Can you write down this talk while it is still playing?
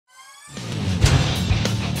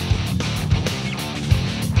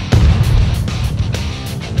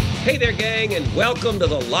Hey there, gang, and welcome to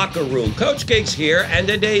the Locker Room. Coach Gigs here, and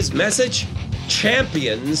today's message: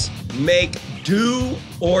 champions make do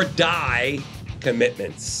or die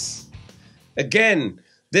commitments. Again,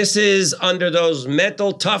 this is under those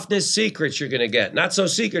mental toughness secrets you're going to get. Not so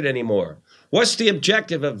secret anymore. What's the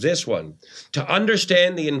objective of this one? To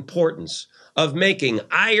understand the importance of making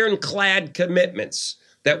ironclad commitments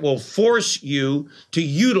that will force you to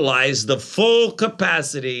utilize the full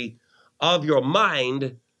capacity of your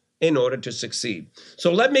mind in order to succeed.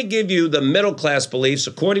 So let me give you the middle class beliefs.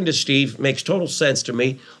 According to Steve, makes total sense to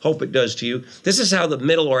me. Hope it does to you. This is how the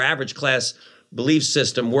middle or average class belief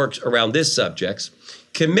system works around this subject.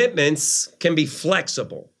 Commitments can be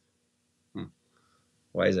flexible.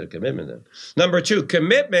 Why is it a commitment then? Number two,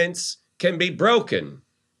 commitments can be broken.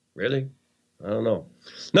 Really? I don't know.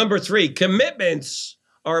 Number three, commitments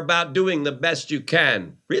are about doing the best you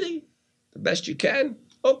can. Really? The best you can?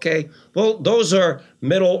 Okay, well, those are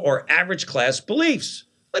middle or average class beliefs.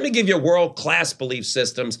 Let me give you world-class belief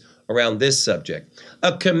systems around this subject.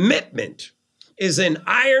 A commitment is an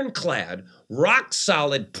ironclad,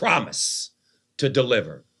 rock-solid promise to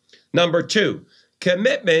deliver. Number two,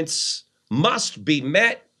 commitments must be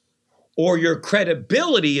met or your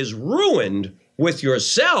credibility is ruined with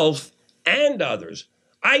yourself and others.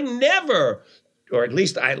 I never, or at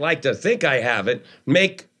least I like to think I haven't,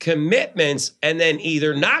 make commitments and then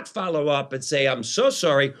either not follow up and say, I'm so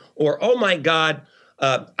sorry, or, oh my God,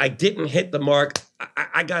 I didn't hit the mark.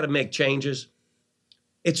 I got to make changes.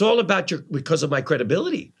 It's all about because of my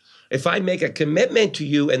credibility. If I make a commitment to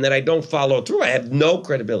you and then I don't follow through, I have no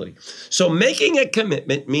credibility. So making a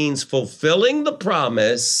commitment means fulfilling the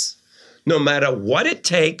promise no matter what it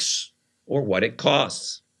takes or what it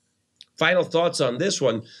costs. Final thoughts on this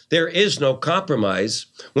one. There is no compromise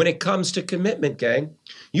when it comes to commitment, gang.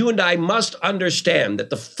 You and I must understand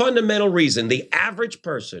that the fundamental reason the average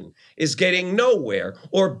person is getting nowhere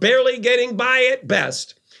or barely getting by at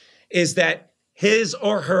best is that his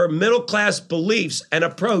or her middle-class beliefs and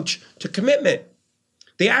approach to commitment.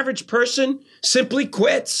 The average person simply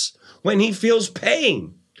quits when he feels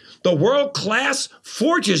pain. The world class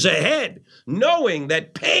forges ahead, knowing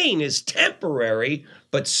that pain is temporary,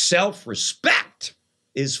 but self-respect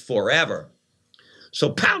is forever.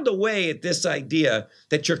 So pound away at this idea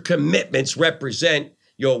that your commitments represent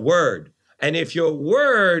your word. And if your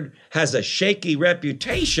word has a shaky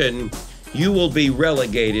reputation, you will be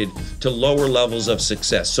relegated to lower levels of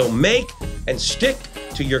success. So make and stick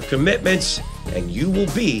to your commitments, and you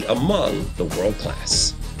will be among the world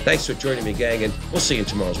class. Thanks for joining me, gang, and we'll see you in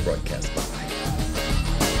tomorrow's broadcast. Bye.